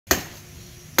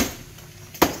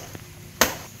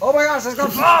Oh my gosh, let's go!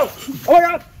 Oh! Oh my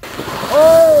god!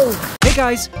 Oh! Hey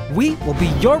guys, we will be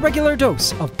your regular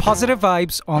dose of positive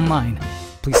vibes online.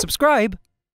 Please subscribe.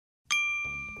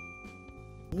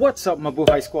 What's up,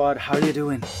 Mabuhay Squad? How you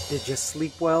doing? Did you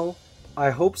sleep well?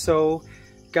 I hope so.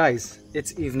 Guys,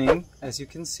 it's evening, as you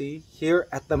can see, here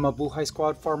at the Mabuhay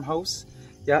Squad farmhouse.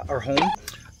 Yeah, our home.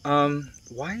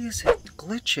 Why is it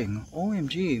glitching?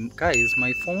 OMG, guys,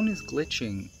 my phone is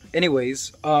glitching.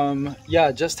 Anyways,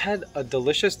 yeah, just had a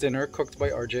delicious dinner cooked by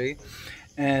RJ.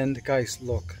 And guys,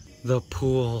 look, the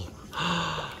pool.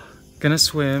 Gonna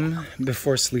swim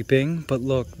before sleeping, but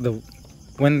look,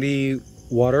 when the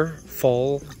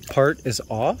waterfall part is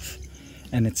off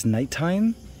and it's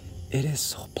nighttime, it is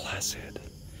so placid.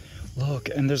 Look,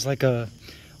 and there's like a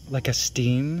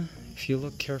steam. If you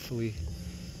look carefully,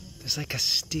 there's like a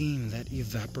steam that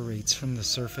evaporates from the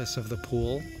surface of the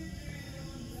pool.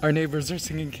 Our neighbors are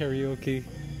singing karaoke.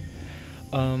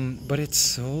 But it's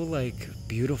so like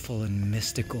beautiful and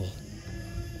mystical.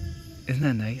 Isn't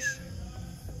that nice?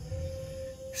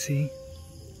 See?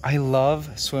 I love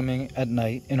swimming at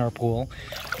night in our pool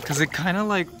because it kind of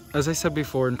like, as I said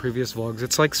before in previous vlogs,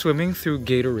 it's like swimming through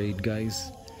Gatorade,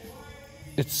 guys.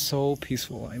 It's so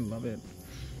peaceful. I love it.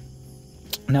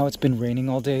 Now it's been raining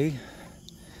all day,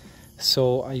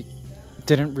 so I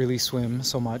didn't really swim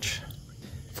so much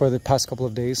for the past couple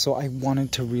of days, so I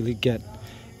wanted to really get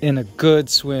in a good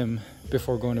swim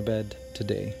before going to bed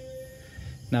today,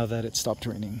 now that it stopped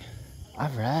raining. All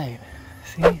right,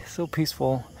 see, so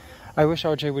peaceful. I wish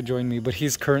RJ would join me, but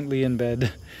he's currently in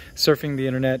bed surfing the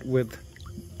internet with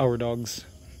our dogs.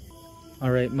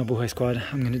 All right, Mabuhay Squad,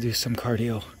 I'm gonna do some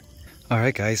cardio. All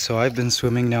right guys, so I've been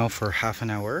swimming now for half an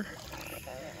hour.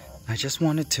 I just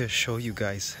wanted to show you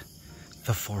guys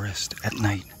the forest at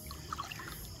night.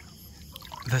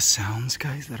 The sounds,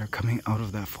 guys, that are coming out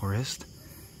of that forest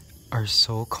are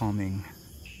so calming.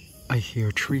 I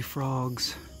hear tree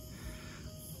frogs,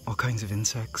 all kinds of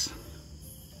insects.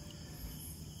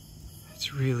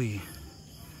 It's really,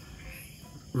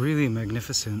 really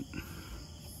magnificent.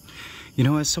 You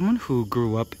know, as someone who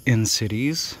grew up in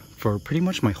cities for pretty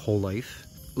much my whole life,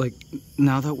 like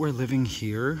now that we're living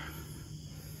here,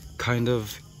 kind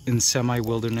of in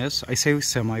semi-wilderness. I say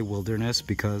semi-wilderness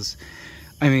because,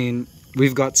 I mean,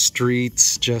 we've got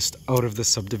streets just out of the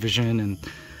subdivision and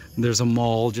there's a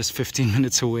mall just 15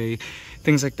 minutes away,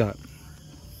 things like that.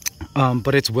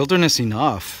 But it's wilderness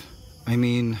enough. I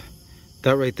mean,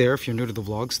 that right there, if you're new to the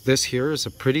vlogs, this here is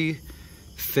a pretty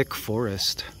thick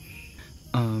forest,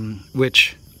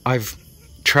 which I've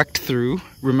trekked through.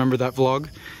 Remember that vlog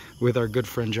with our good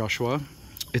friend Joshua?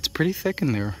 It's pretty thick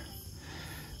in there.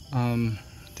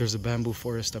 There's a bamboo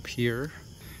forest up here,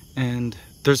 and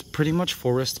there's pretty much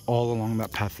forest all along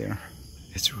that path there.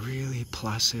 It's really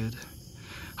placid.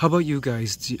 How about you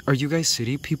guys? Are you guys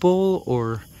city people,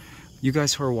 or you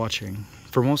guys who are watching?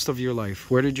 For most of your life,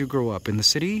 where did you grow up? In the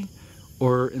city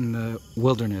or in the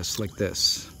wilderness like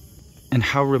this? And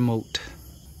how remote,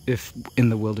 if in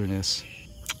the wilderness?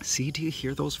 See, do you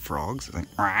hear those frogs? Like,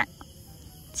 rah.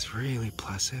 It's really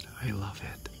placid. I love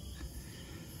it.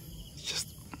 It's just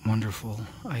wonderful.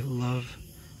 I love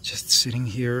just sitting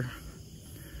here.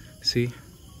 See?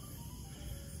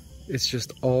 It's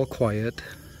just all quiet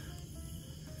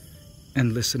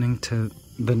and listening to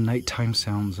the nighttime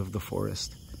sounds of the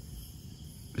forest.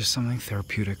 There's something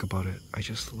therapeutic about it. I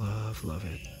just love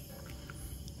it.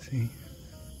 See?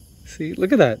 See?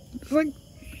 Look at that. It's like,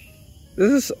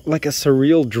 this is like a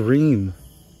surreal dream.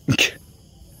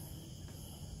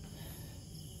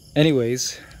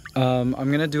 Anyways, I'm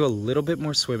gonna do a little bit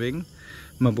more swimming,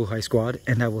 Mabuhay Squad,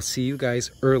 and I will see you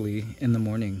guys early in the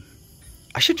morning.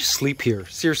 I should just sleep here,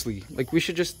 seriously. Like, we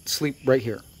should just sleep right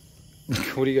here.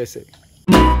 What do you guys say?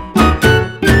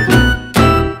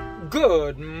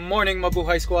 Good morning,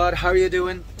 Mabuhay Squad. How are you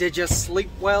doing? Did you sleep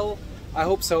well? I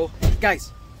hope so.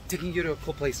 Guys, taking you to a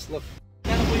cool place. Look.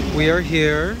 We are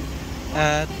here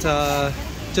at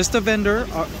just a vendor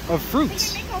of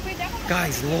fruits.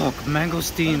 Guys, look,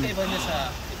 mangosteen.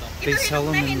 They sell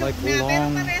them in like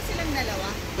long.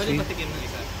 See?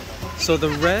 So the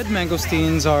red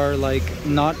mangosteens are like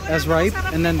not as ripe,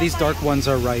 and then these dark ones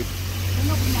are ripe.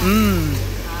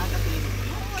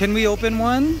 Can we open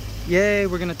one? Yay,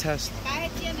 we're gonna test.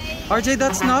 RJ,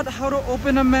 that's not how to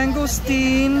open a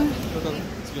mangosteen.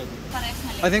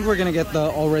 I think we're gonna get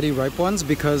the already ripe ones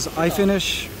because I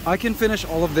can finish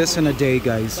all of this in a day,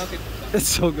 guys. It's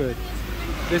so good.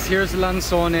 This here's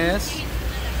lanzones.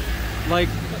 Like,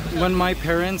 when my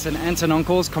parents and aunts and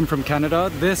uncles come from Canada,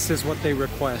 this is what they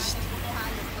request.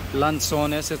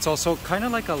 Lanzones. It's also kind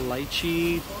of like a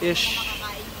lychee-ish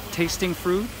tasting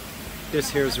fruit. This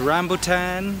here's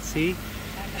rambutan, see?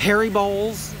 hairy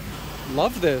balls.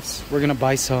 Love this. We're gonna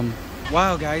buy some.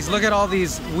 Wow, guys, look at all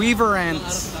these weaver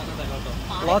ants.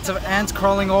 Lots of ants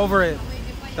crawling over it.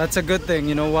 That's a good thing.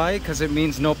 You know why? Because it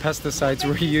means no pesticides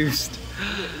were used.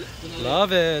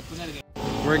 Love it.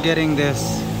 We're getting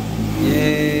this.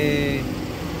 Yay.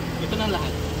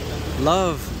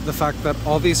 Love the fact that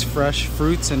all these fresh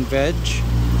fruits and veg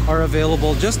are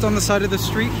available just on the side of the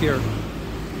street here.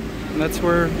 And that's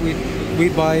where we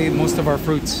buy most of our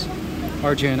fruits,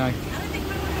 RJ and I.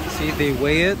 See, they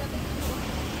weigh it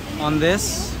on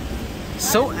this.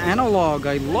 So analog,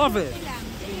 I love it.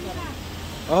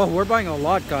 Oh, we're buying a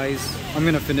lot, guys. I'm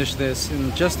gonna finish this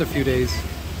in just a few days.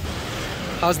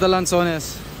 How's the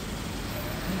lanzones?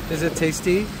 Is it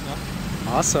tasty? Yeah.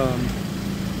 Awesome.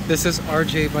 This is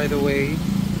RJ, by the way.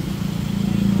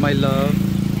 My love.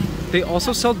 They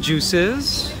also sell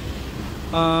juices.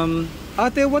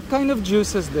 Ate, what kind of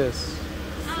juice is this?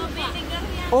 Vinegar.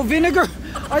 Oh, vinegar!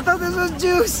 I thought this was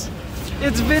juice!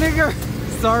 It's vinegar!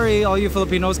 Sorry, all you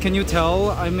Filipinos, can you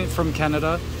tell I'm from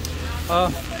Canada?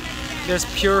 There's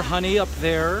pure honey up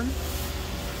there.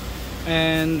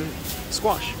 And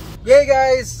squash. Yay,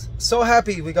 guys! So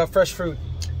happy we got fresh fruit.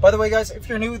 By the way, guys, if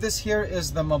you're new, this here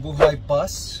is the Mabuhay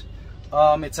bus.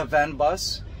 It's a van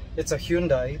bus. It's a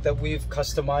Hyundai that we've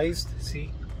customized,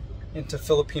 see, into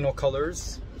Filipino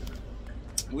colors.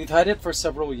 We've had it for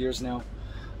several years now.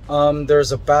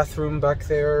 There's a bathroom back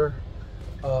there.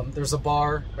 There's a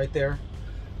bar right there.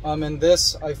 And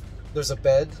this, there's a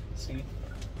bed, see,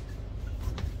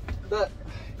 that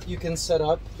you can set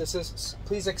up. This is,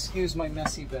 please excuse my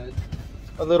messy bed.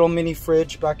 A little mini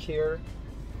fridge back here.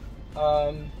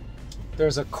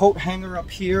 There's a coat hanger up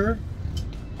here.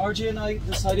 RJ and I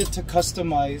decided to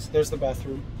customize, there's the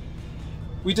bathroom.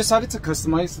 We decided to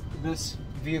customize this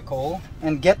vehicle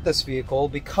and get this vehicle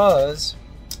because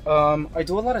I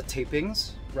do a lot of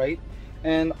tapings, right?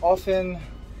 And often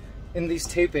in these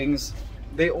tapings,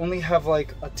 they only have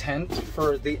like a tent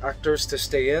for the actors to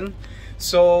stay in.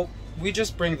 So we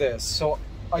just bring this. So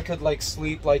I could like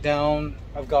sleep, lie down.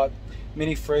 I've got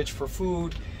mini fridge for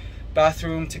food,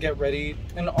 bathroom to get ready,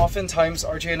 and oftentimes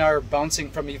RJ and I are bouncing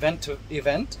from event to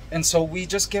event, and so we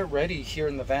just get ready here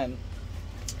in the van.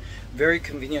 Very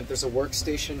convenient. There's a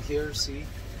workstation here, see,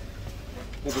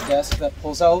 with a desk that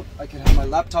pulls out. I can have my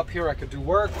laptop here, I could do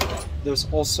work. There's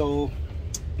also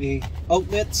the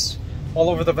outlets all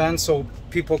over the van so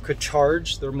people could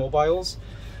charge their mobiles.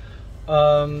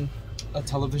 A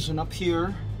television up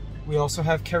here. We also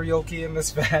have karaoke in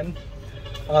this van.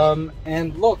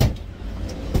 And look,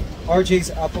 RJ's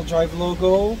Apple Drive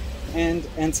logo and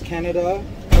ANTSCANADA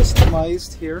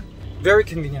customized here. Very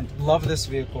convenient. Love this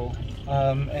vehicle.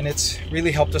 And it's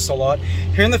really helped us a lot.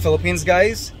 Here in the Philippines,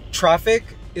 guys, traffic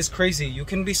is crazy. You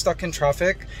can be stuck in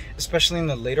traffic, especially in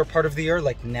the later part of the year,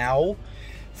 like now,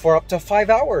 for up to 5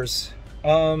 hours.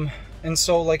 And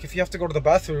so like if you have to go to the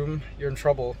bathroom, you're in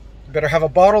trouble. You better have a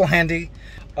bottle handy.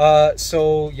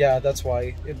 So yeah, that's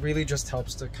why it really just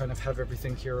helps to kind of have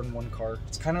everything here in one car.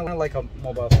 It's kind of like a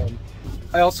mobile home.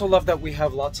 I also love that we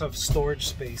have lots of storage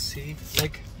space. See,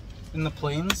 like in the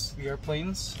planes, the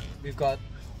airplanes, we've got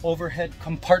overhead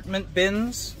compartment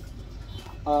bins.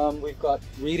 We've got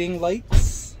reading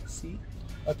lights, see,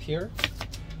 up here.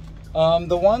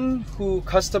 The one who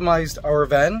customized our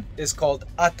van is called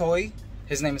Atoy.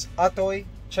 His name is Atoy.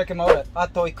 Check him out at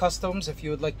Atoy Customs if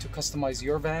you would like to customize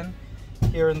your van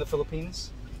here in the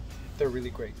Philippines. They're really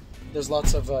great. There's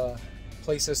lots of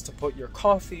places to put your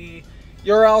coffee,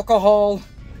 your alcohol,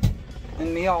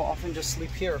 and me, I'll often just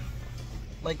sleep here,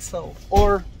 like so,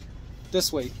 or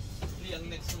this way.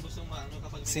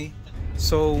 See?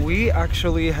 So we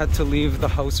actually had to leave the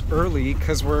house early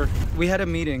because we had a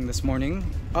meeting this morning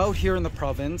out here in the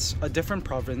province, a different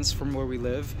province from where we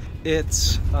live.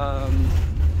 It's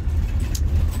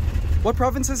what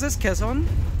province is this? Quezon?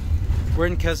 We're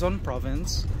in Quezon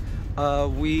province.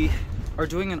 We are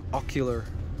doing an ocular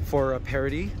for a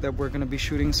parody that we're gonna be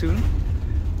shooting soon.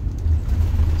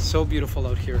 So beautiful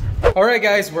out here. All right,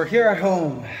 guys, we're here at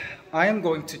home. I am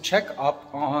going to check up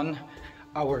on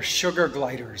our sugar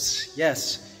gliders.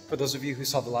 Yes, for those of you who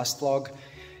saw the last vlog,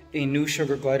 a new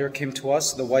sugar glider came to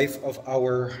us, the wife of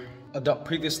our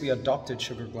previously adopted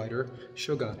sugar glider,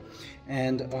 Suga.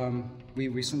 And we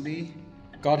recently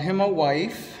got him a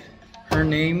wife. Her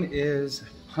name is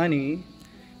Honey,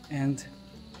 and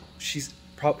she's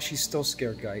still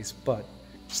scared, guys, but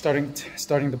starting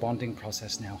the bonding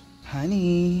process now.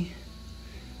 Honey,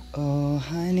 oh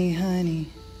honey, honey,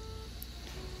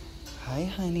 hi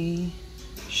honey.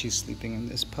 She's sleeping in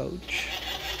this pouch.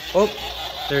 Oh,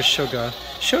 there's Suga.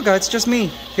 Suga, it's just me.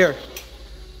 Here,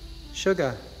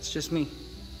 Suga, it's just me.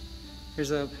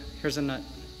 Here's a nut.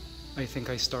 I think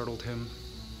I startled him.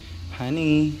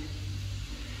 Honey,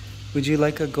 would you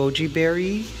like a goji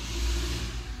berry?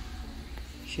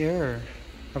 Here,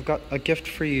 I've got a gift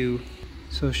for you.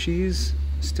 So she's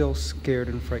still scared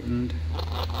and frightened.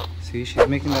 See, she's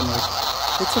making that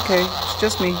noise. It's okay, it's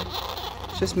just me.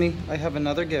 It's just me. I have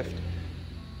another gift.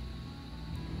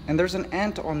 And there's an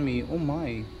ant on me. Oh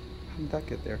my. How did that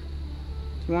get there? Do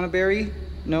you want a berry?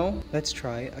 No? Let's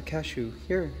try a cashew.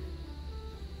 Here.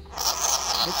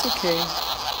 It's okay.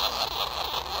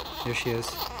 There she is.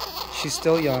 She's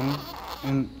still young,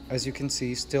 and as you can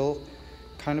see, still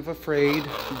kind of afraid,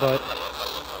 but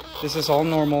this is all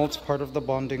normal. It's part of the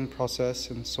bonding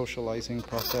process and socializing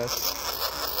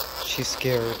process. She's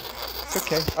scared. It's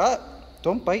okay. Ah,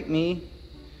 don't bite me.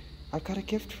 I've got a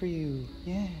gift for you.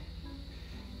 Yeah.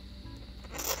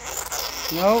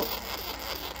 No.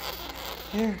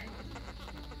 Here.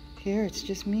 Here, it's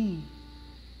just me.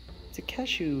 It's a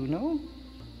cashew, no?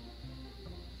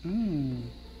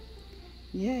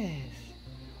 Yes.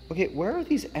 Okay, where are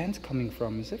these ants coming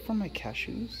from? Is it from my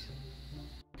cashews?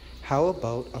 How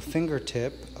about a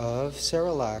fingertip of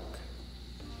Cerelac?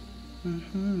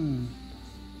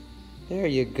 There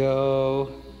you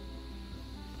go.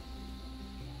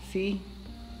 See?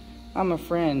 I'm a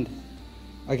friend.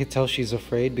 I could tell she's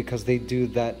afraid because they do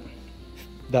that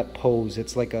pose.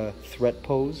 It's like a threat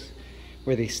pose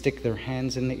where they stick their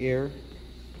hands in the air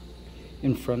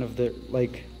in front of their,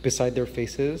 like beside their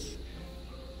faces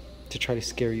to try to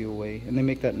scare you away, and they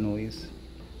make that noise.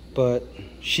 But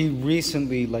she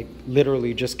recently, like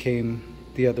literally just came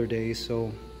the other day,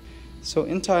 so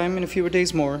in time, in a few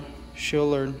days more, she'll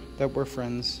learn that we're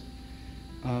friends.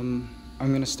 I'm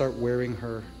gonna start wearing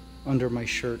her under my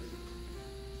shirt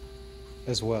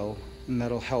as well, and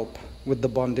that'll help with the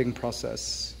bonding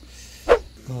process.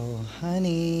 Oh,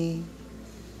 honey.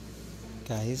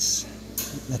 Guys,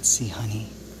 let's see honey.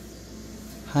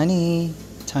 Honey,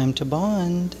 time to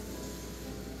bond.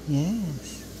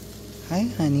 Yes. Hi,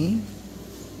 honey.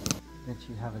 Let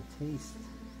you have a taste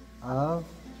of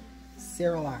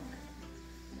Cerelac.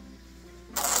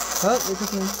 Oh, it's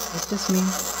okay. It's just me.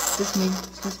 It's just me.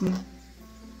 It's just me.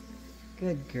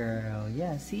 Good girl.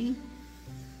 Yeah, see?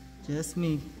 Just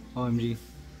me. OMG.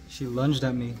 She lunged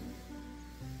at me.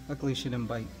 Luckily, she didn't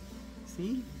bite.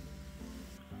 See?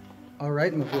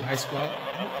 Alright, Mabuhay Squad.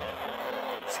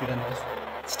 See that nose?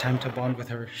 It's time to bond with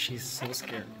her. She's so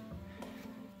scared.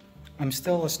 I'm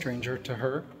still a stranger to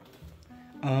her.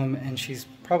 And she's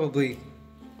probably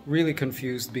really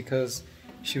confused because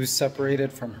she was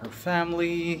separated from her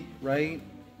family, right?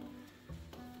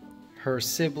 Her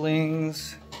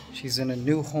siblings. She's in a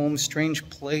new home, strange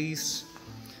place.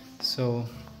 So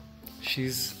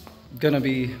she's gonna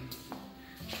be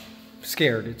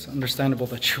scared. It's understandable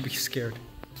that she'll be scared.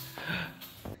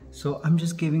 So I'm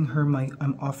just giving her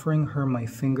I'm offering her my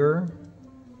finger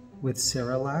with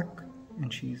Cerelac,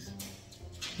 and she's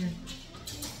here.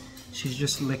 She's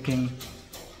just licking.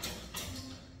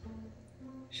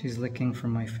 She's licking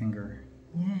from my finger.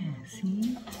 Yeah,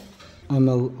 see? I'm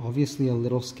obviously a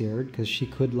little scared because she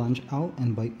could lunge out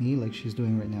and bite me like she's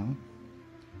doing right now.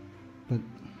 But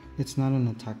it's not an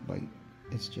attack bite.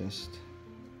 It's just...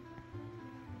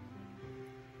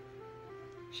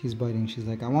 she's biting. She's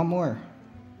like, I want more.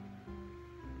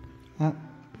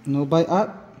 No bite.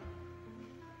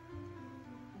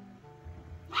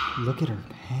 Look at her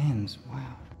hands.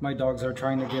 Wow. My dogs are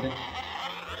trying to get in.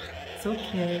 It's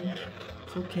okay.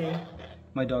 It's okay.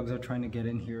 My dogs are trying to get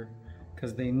in here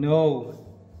because they know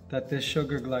that this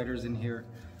sugar glider's in here,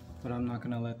 but I'm not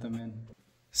gonna let them in.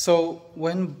 So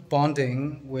when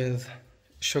bonding with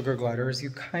sugar gliders,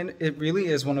 it really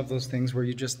is one of those things where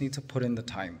you just need to put in the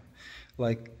time.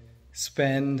 Like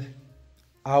spend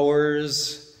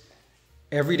hours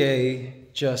every day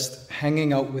just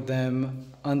hanging out with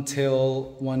them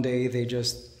until one day they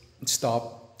just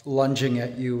stop lunging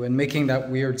at you and making that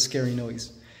weird scary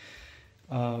noise.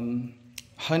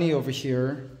 Honey over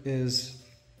here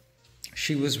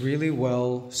she was really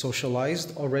well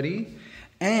socialized already,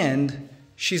 and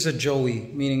she's a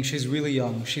joey, meaning she's really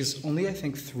young. She's only, I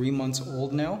think, 3 months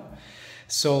old now.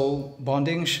 So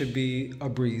bonding should be a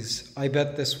breeze. I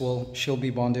bet she'll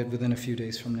be bonded within a few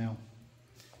days from now.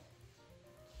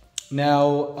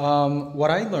 Now, what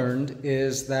I learned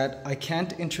is that I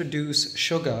can't introduce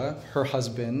Suga, her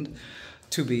husband,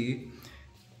 to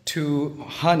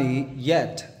Honey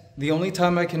yet. The only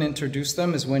time I can introduce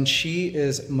them is when she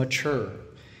is mature,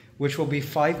 which will be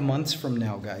 5 months from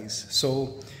now, guys.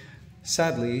 So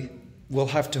sadly, we'll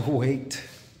have to wait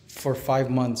for 5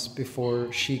 months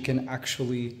before she can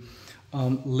actually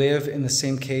live in the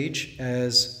same cage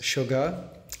as Suga,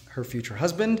 her future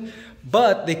husband,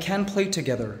 but they can play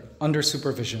together under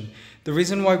supervision. The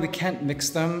reason why we can't mix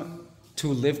them to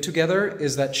live together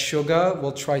is that Jeah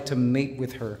will try to mate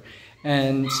with her,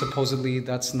 and supposedly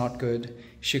that's not good.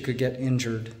 She could get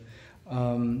injured,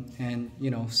 and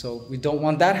you know, so we don't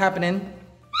want that happening.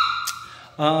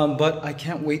 But I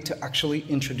can't wait to actually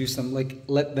introduce them, like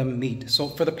let them meet. So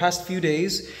for the past few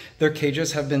days, their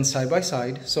cages have been side by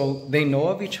side, so they know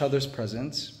of each other's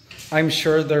presence. I'm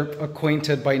sure they're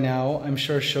acquainted by now. I'm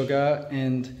sure Jeah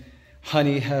and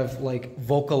Honey have like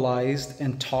vocalized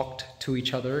and talked to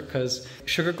each other, because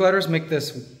sugar gliders make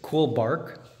this cool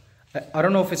bark. I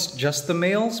don't know if it's just the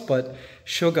males, but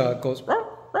Jeah goes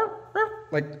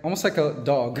like almost like a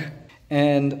dog.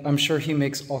 And I'm sure he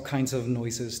makes all kinds of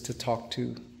noises to talk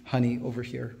to Honey over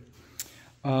here.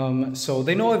 So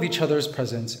they know of each other's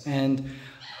presence. And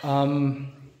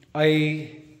in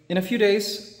a few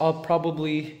days, I'll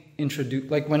probably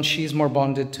introduce, like when she's more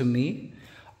bonded to me,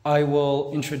 I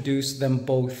will introduce them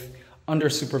both under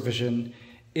supervision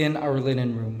in our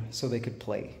linen room so they could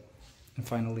play and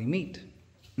finally meet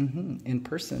in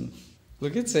person.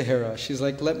 Look at Sahara. She's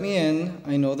like, let me in.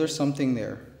 I know there's something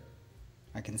there.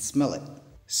 I can smell it.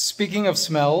 Speaking of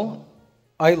smell,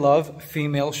 I love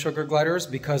female sugar gliders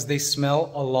because they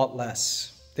smell a lot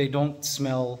less. They don't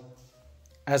smell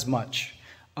as much.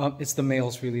 It's the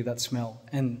males really that smell.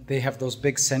 And they have those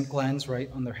big scent glands right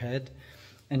on their head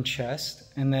and chest.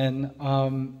 And then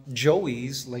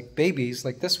joeys, like babies,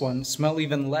 like this one, smell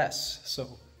even less. So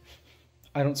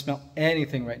I don't smell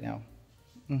anything right now.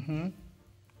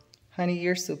 Honey,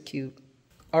 you're so cute.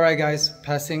 All right, guys,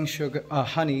 passing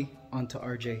Honey onto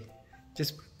RJ.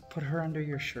 Just put her under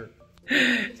your shirt.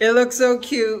 It looks so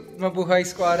cute, Mabuhay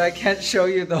Squad. I can't show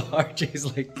you though.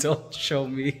 RJ's like, don't show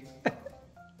me.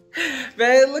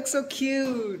 Man, it looks so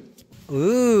cute.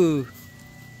 Ooh,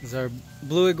 this is our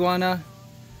blue iguana.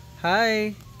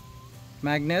 Hi,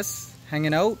 Magnus,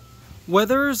 hanging out.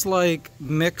 Weather's like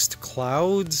mixed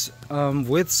clouds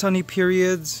with sunny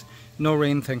periods. No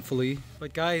rain, thankfully.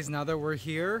 But guys, now that we're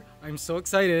here, I'm so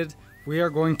excited. We are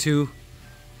going to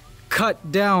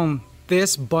cut down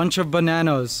this bunch of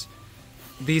bananas,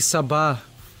 the saba.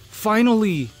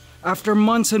 Finally, after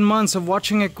months and months of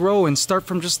watching it grow and start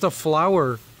from just a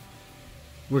flower,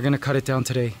 we're gonna cut it down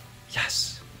today.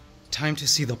 Yes. Time to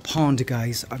see the pond,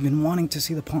 guys. I've been wanting to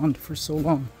see the pond for so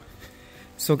long.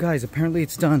 So guys, apparently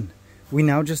it's done. We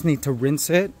now just need to rinse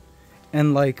it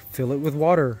and like fill it with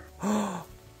water.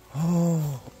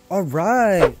 Oh, all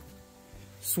right.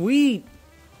 Sweet.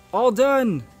 All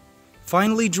done.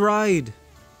 Finally dried.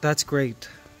 That's great.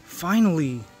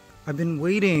 Finally. I've been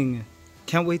waiting.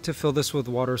 Can't wait to fill this with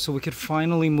water so we could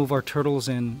finally move our turtles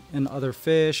in and other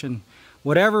fish and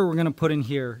whatever we're gonna put in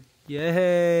here.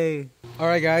 Yay. All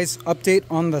right, guys, update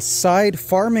on the side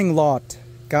farming lot.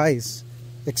 Guys,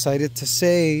 excited to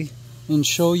say and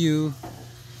show you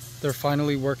they're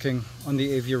finally working on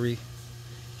the aviary.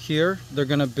 Here, they're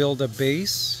gonna build a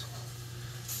base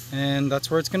and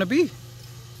that's where it's gonna be.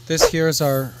 This here is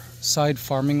our side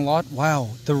farming lot.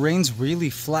 Wow, the rain's really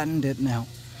flattened it now.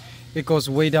 It goes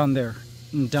way down there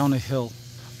and down a hill.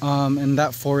 And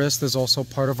that forest is also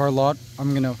part of our lot.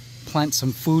 I'm gonna plant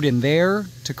some food in there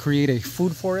to create a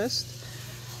food forest.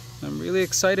 I'm really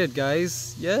excited,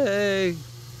 guys. Yay!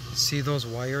 See those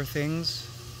wire things?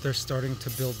 They're starting to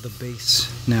build the base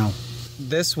now.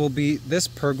 This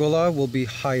pergola will be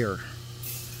higher.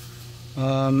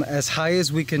 As high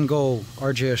as we can go,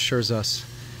 RJ assures us,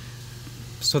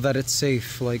 so that it's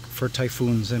safe, like for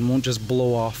typhoons, and won't just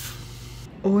blow off.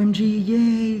 OMG,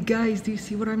 yay! Guys, do you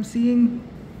see what I'm seeing?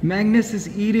 Magnus is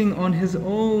eating on his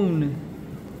own.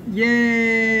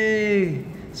 Yay!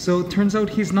 So it turns out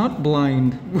he's not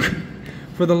blind.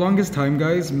 For the longest time,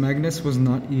 guys, Magnus was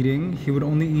not eating. He would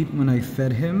only eat when I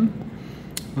fed him.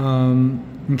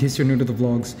 In case you're new to the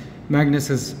vlogs, Magnus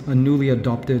is a newly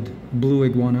adopted blue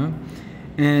iguana,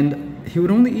 and he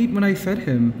would only eat when I fed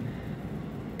him.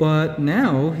 But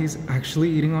now he's actually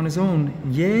eating on his own.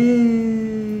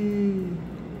 Yay!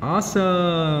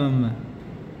 Awesome!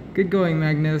 Good going,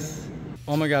 Magnus.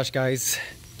 Oh my gosh, guys.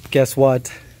 Guess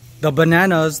what? The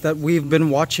bananas that we've been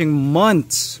watching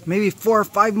months, maybe 4 or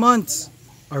 5 months,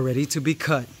 are ready to be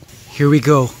cut. Here we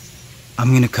go.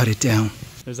 I'm gonna cut it down.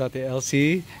 There's Ate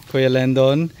Elsie, Kuya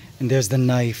Lendon, and there's the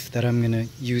knife that I'm gonna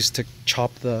use to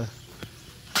chop the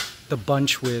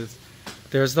bunch with.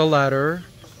 There's the ladder.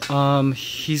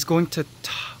 He's going to,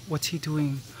 what's he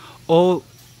doing? Oh,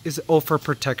 for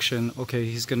protection. Okay,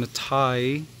 he's gonna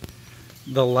tie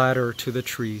the ladder to the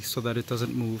tree so that it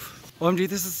doesn't move. OMG,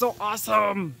 this is so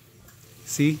awesome!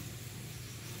 See?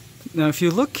 Now if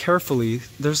you look carefully,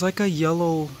 there's like a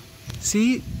yellow,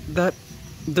 see that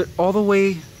all the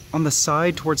way on the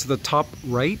side towards the top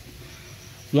right,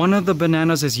 one of the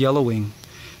bananas is yellowing.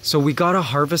 So we gotta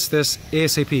harvest this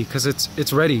ASAP because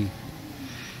it's ready.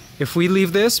 If we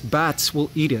leave this, bats will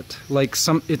eat it. Like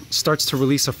it starts to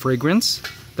release a fragrance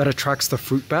that attracts the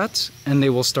fruit bats and they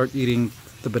will start eating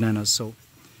the bananas. So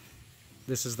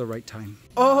this is the right time.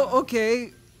 Oh,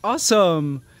 okay.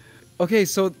 Awesome. Okay,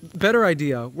 so better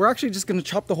idea. We're actually just gonna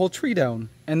chop the whole tree down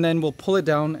and then we'll pull it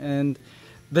down, and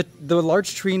the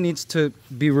large tree needs to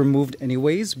be removed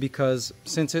anyways because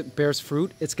since it bears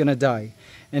fruit, it's gonna die.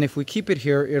 And if we keep it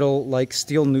here, it'll like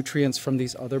steal nutrients from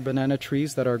these other banana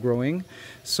trees that are growing.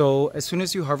 So as soon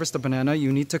as you harvest a banana,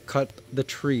 you need to cut the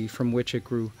tree from which it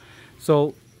grew.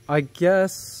 So I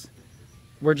guess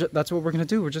that's what we're gonna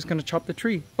do. We're just gonna chop the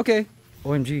tree. Okay.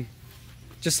 OMG.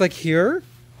 Just like here?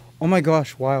 Oh my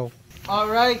gosh, wow. All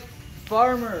right,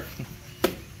 Farmer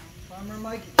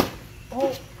Mikey.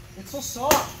 Oh, it's so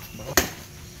soft.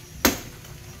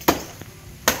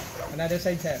 Another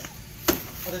side, sir.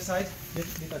 Other side?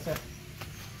 Dito, sir.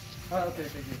 Oh, okay,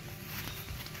 thank you.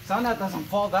 Sana it doesn't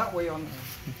fall that way on.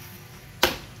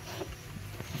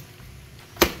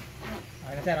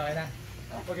 Okay na, sir. Okay na.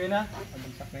 Okay na?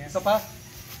 Pagbansak na yan. Isa pa?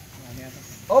 Ano yan,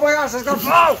 sir? Oh my gosh, it's gonna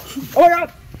fall! Oh my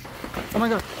God! Oh my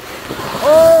god.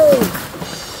 Oh!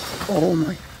 Oh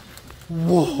my.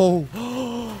 Whoa.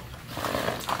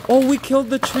 Oh, we killed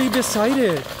the tree beside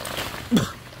it.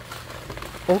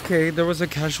 Okay, there was a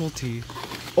casualty.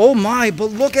 Oh my,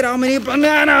 but look at how many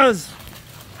bananas!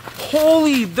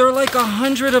 Holy, there are like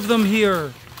 100 of them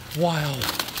here. Wow.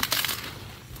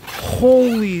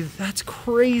 Holy, that's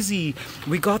crazy.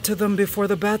 We got to them before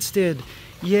the bats did.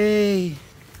 Yay.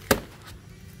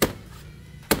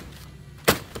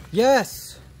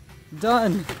 Yes,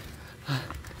 done.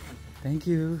 Thank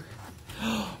you.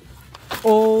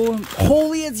 Oh,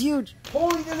 holy, it's huge.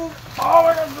 Holy, this is, oh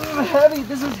my god, this is heavy.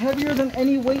 This is heavier than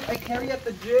any weight I carry at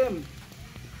the gym.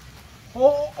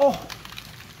 Oh,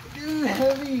 this is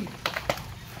heavy.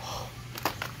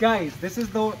 Guys, this is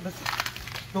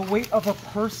the weight of a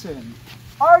person.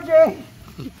 RJ,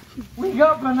 we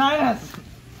got bananas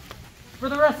for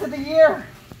the rest of the year.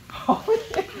 Holy,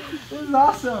 this is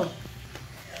awesome.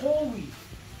 Holy,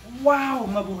 wow,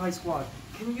 Mabuhay Squad.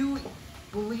 Can you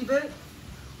believe it?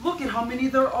 Look at how many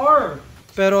there are.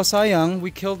 Pero sayang, we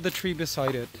killed the tree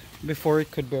beside it before it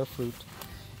could bear fruit.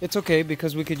 It's okay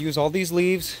because we could use all these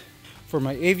leaves for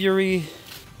my aviary.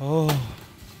 Oh,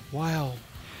 wow.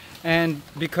 And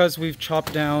because we've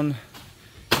chopped down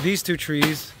these two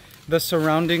trees, the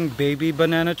surrounding baby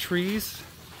banana trees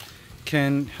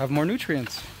can have more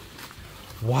nutrients.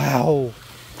 Wow,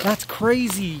 that's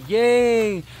crazy.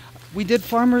 Yay. We did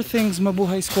farmer things,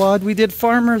 Mabuhay Squad. We did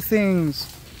farmer things.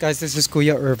 Guys, this is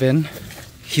Kuya Irvin.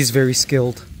 He's very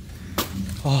skilled.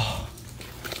 Oh,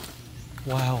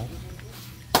 wow.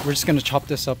 We're just gonna chop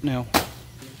this up now.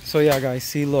 So yeah, guys,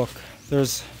 see, look.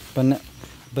 There's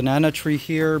banana tree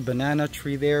here, banana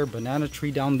tree there, banana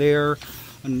tree down there,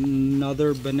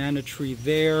 another banana tree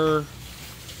there.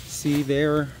 See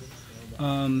there?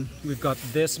 We've got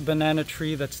this banana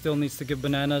tree that still needs to give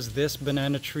bananas, this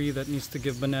banana tree that needs to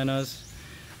give bananas.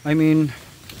 I mean,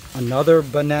 another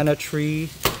banana tree.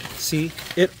 See,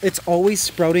 it's always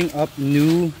sprouting up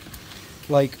new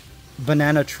like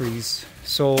banana trees.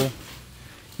 So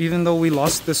even though we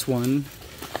lost this one,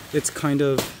 it's kind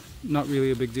of not really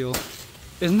a big deal.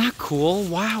 Isn't that cool?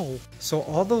 Wow. So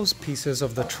all those pieces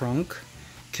of the trunk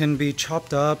can be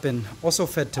chopped up and also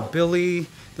fed to Billy.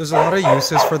 There's a lot of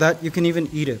uses for that. You can even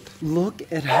eat it. Look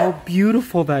at how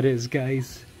beautiful that is,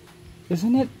 guys.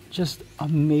 Isn't it just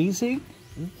amazing?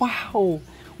 Wow,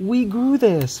 we grew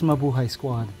this, Mabuhay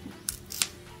Squad.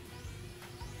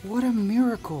 What a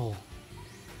miracle.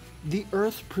 The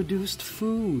earth produced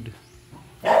food.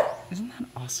 Isn't that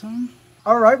awesome?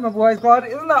 All right, Mabuhay Squad,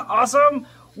 isn't that awesome?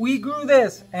 We grew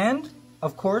this, and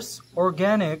of course,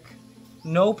 organic.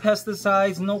 No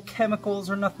pesticides, no chemicals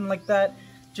or nothing like that.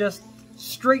 Just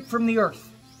straight from the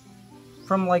earth.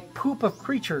 From like poop of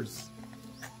creatures.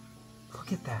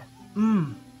 Look at that.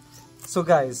 So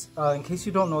guys, in case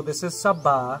you don't know, this is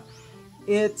Saba.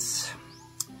 It's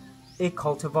a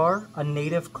cultivar, a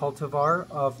native cultivar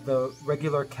of the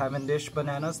regular Cavendish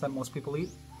bananas that most people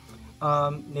eat.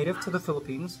 Native to the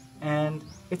Philippines, and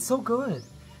it's so good.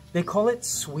 They call it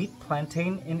sweet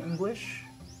plantain in English.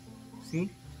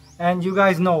 See? And you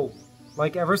guys know,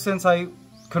 like ever since I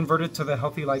converted to the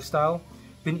healthy lifestyle,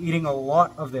 been eating a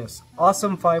lot of this.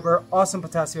 Awesome fiber, awesome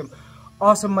potassium,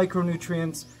 awesome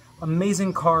micronutrients,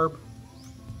 amazing carb.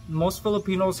 Most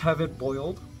Filipinos have it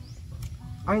boiled.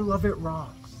 I love it raw.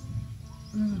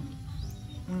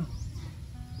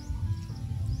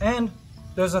 And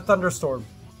there's a thunderstorm.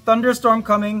 Thunderstorm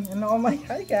coming, and oh my,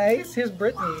 hi guys, here's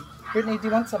Brittany. Brittany, do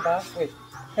you want some bath? Wait,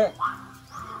 here.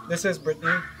 This is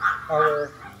Brittany,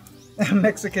 our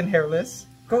Mexican hairless.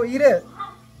 Go eat it.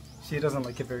 She doesn't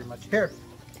like it very much. Here,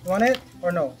 you want it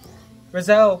or no?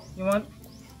 Rizal, you want?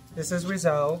 This is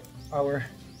Rizal, our...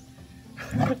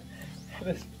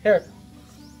 Here.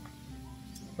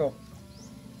 Go.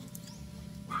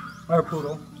 Our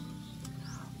poodle.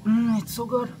 It's so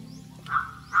good.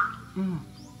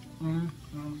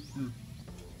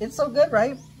 It's so good,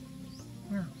 right?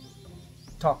 Here.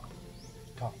 Talk.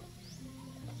 Talk.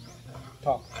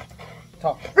 Talk.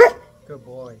 Talk. Good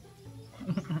boy.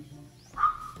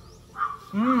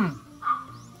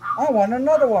 I want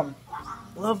another one.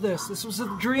 Love this. This was a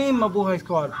dream, Mabuhay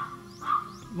Squad.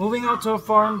 Moving out to a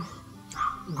farm,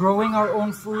 growing our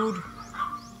own food,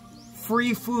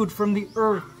 free food from the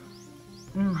earth.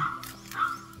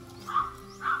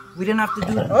 We didn't have to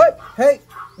do... Hey!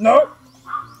 No!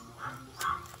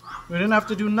 We didn't have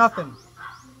to do nothing.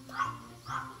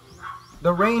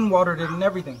 The rain watered it and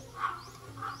everything.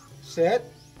 Sit.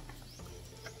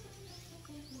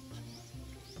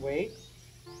 Wait.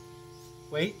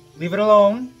 Wait. Leave it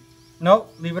alone. No,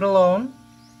 leave it alone.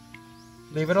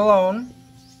 Leave it alone.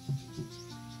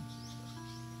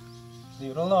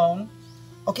 Leave it alone.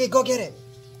 Okay, go get it.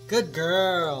 Good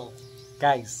girl.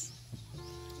 Guys,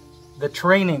 the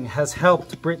training has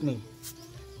helped Brittany.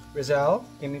 Rizal,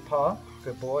 give me paw.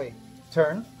 Good boy.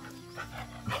 Turn.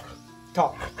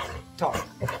 Talk. Talk.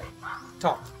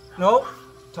 Talk. No.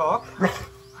 Talk.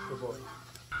 Good boy.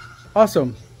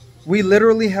 Awesome. We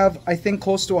literally have, I think,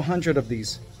 close to 100 of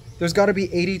these. There's got to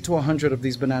be 80 to 100 of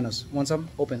these bananas. Want some?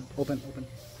 Open, open, open.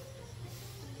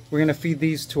 We're going to feed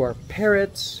these to our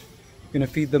parrots. We're going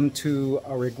to feed them to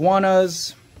our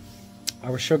iguanas.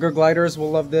 Our sugar gliders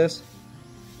will love this.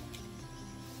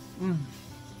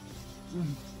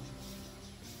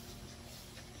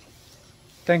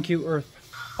 Thank you, Earth.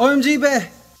 OMG, be!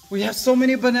 We have so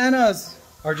many bananas.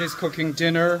 RJ's cooking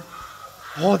dinner.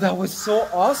 Oh, that was so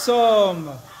awesome.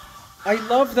 I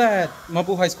love that,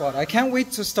 Mabuhay Squad. I can't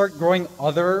wait to start growing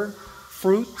other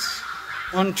fruits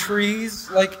on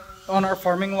trees, like on our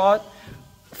farming lot.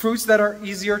 Fruits that are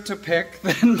easier to pick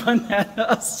than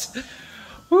bananas.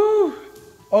 Woo!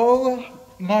 Oh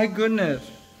my goodness.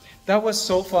 That was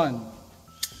so fun.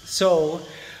 So,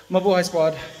 Mabuhay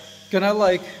Squad, gonna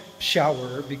like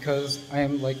shower because I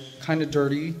am like kind of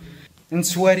dirty and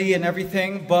sweaty and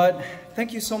everything, but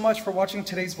thank you so much for watching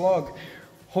today's vlog.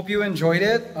 Hope you enjoyed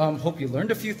it. Hope you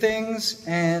learned a few things,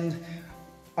 and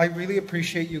I really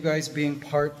appreciate you guys being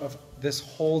part of this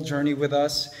whole journey with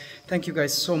us. Thank you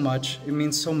guys so much. It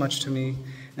means so much to me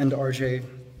and RJ.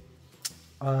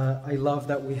 I love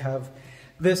that we have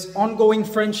this ongoing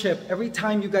friendship. Every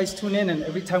time you guys tune in and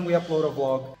every time we upload a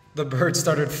vlog, the birds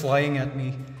started flying at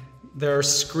me. They're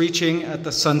screeching at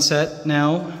the sunset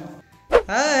now.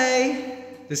 Hi!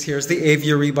 This here's the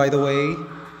aviary, by the way.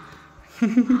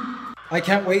 I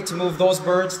can't wait to move those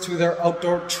birds to their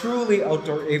outdoor, truly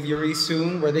outdoor aviary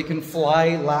soon, where they can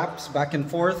fly laps back and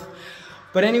forth.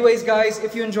 But anyways, guys,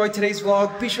 if you enjoyed today's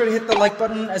vlog, be sure to hit the like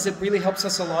button, as it really helps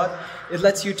us a lot. It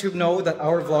lets YouTube know that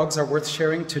our vlogs are worth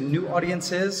sharing to new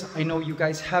audiences. I know you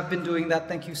guys have been doing that.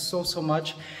 Thank you so, so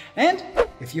much. And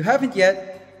if you haven't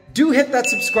yet, do hit that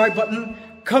subscribe button.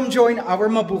 Come join our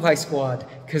Mabuhay Squad,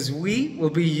 because we will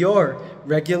be your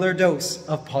regular dose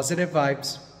of positive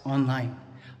vibes online.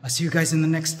 I'll see you guys in the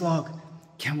next vlog.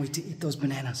 Can't wait to eat those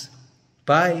bananas.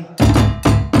 Bye.